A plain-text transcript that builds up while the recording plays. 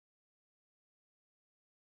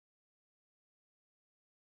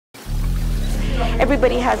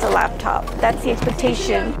everybody has a laptop. That's the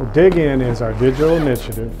expectation. Well, DigIn is our digital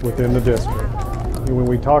initiative within the district. And when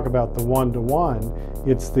we talk about the one-to-one,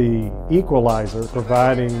 it's the equalizer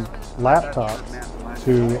providing laptops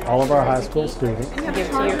to all of our high school students. Give it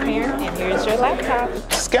to your parent, and here's your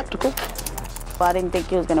laptop. Skeptical. I didn't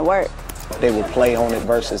think it was gonna work. They would play on it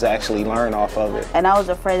versus actually learn off of it. And I was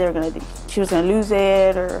afraid she was gonna lose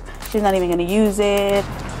it, or she's not even gonna use it.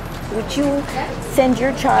 Would you send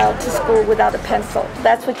your child to school without a pencil?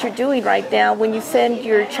 That's what you're doing right now when you send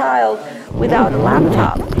your child without a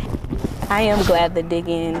laptop. I am glad that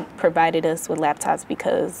DigIn provided us with laptops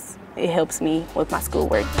because it helps me with my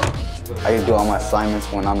schoolwork. I can do all my assignments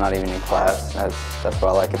when I'm not even in class. That's what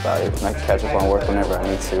I like about it. I can catch up on work whenever I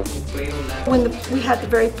need to. When we had the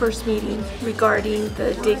very first meeting regarding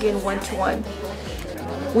the DigIn one-to-one,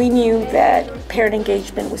 we knew that parent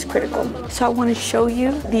engagement was critical. So I want to show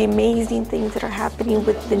you the amazing things that are happening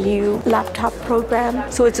with the new laptop program.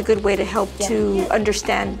 So it's a good way to help to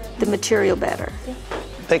understand the material better.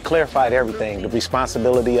 They clarified everything, the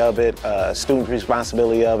responsibility of it, student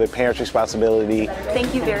responsibility of it, parents' responsibility.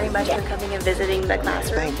 Thank you very much for coming and visiting the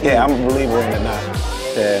classroom. Yeah, I'm a believer in it now.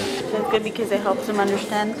 Yeah. It's good because it helps them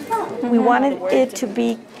understand. We wanted it to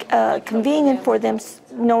be convenient for them,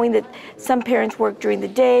 knowing that some parents work during the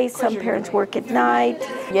day, some parents work at night.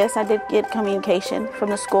 Yes, I did get communication from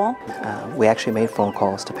the school. We actually made phone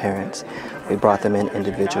calls to parents. We brought them in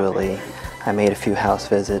individually. I made a few house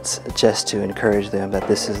visits just to encourage them that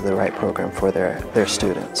this is the right program for their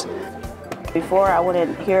students. Before, I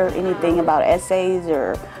wouldn't hear anything about essays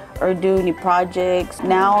or do any projects.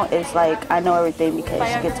 Now it's like I know everything because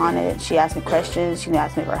she gets on it. She asks me questions, she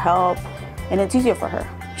asks me for help, and it's easier for her.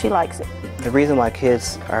 She likes it. The reason why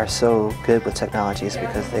kids are so good with technology is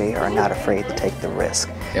because they are not afraid to take the risk.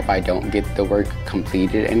 If I don't get the work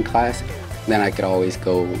completed in class, then I could always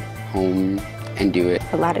go home and do it.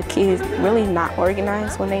 A lot of kids really not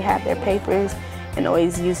organized when they have their papers and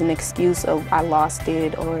always use an excuse of I lost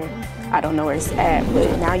it or I don't know where it's at.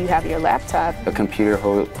 But now you have your laptop. A computer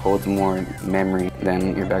holds more memory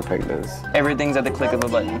than your backpack does. Everything's at the click of a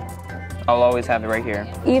button. I'll always have it right here.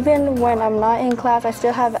 Even when I'm not in class, I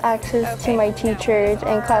still have access to my teachers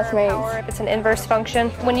and classmates. It's an inverse function.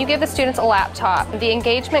 When you give the students a laptop, the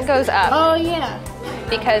engagement goes up. Oh yeah.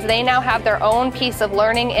 Because they now have their own piece of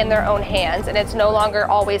learning in their own hands, and it's no longer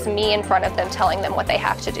always me in front of them telling them what they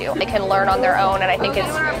have to do. They can learn on their own, and I think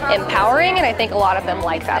it's empowering, and I think a lot of them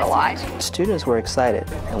like that a lot. Students were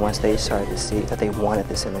excited, and once they started to see that they wanted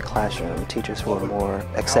this in the classroom, teachers were more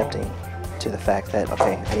accepting to the fact that,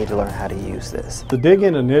 okay, I need to learn how to use this. The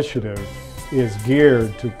DigIn initiative is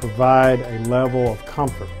geared to provide a level of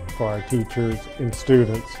comfort for our teachers and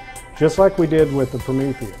students, just like we did with the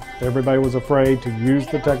Prometheus. Everybody was afraid to use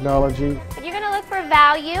the technology. You're going to look for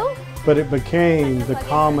value. But it became the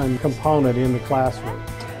common component in the classroom.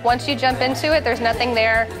 Once you jump into it, there's nothing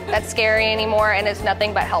there that's scary anymore, and it's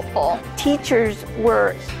nothing but helpful. Teachers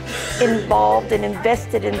were involved and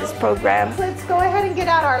invested in this program. Let's go ahead and get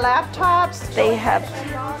out our laptops. They have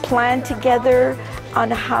planned together on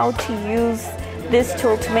how to use this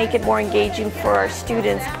tool to make it more engaging for our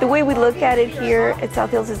students. The way we look at it here at South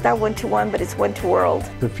Hills is not one-to-one, but it's one-to-world.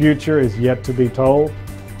 The future is yet to be told,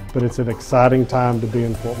 but it's an exciting time to be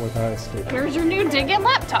in Fort Worth ISD. Here's your new DigIn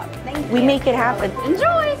laptop. We make it happen.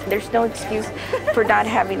 Enjoy. There's no excuse for not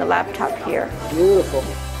having a laptop here. Beautiful.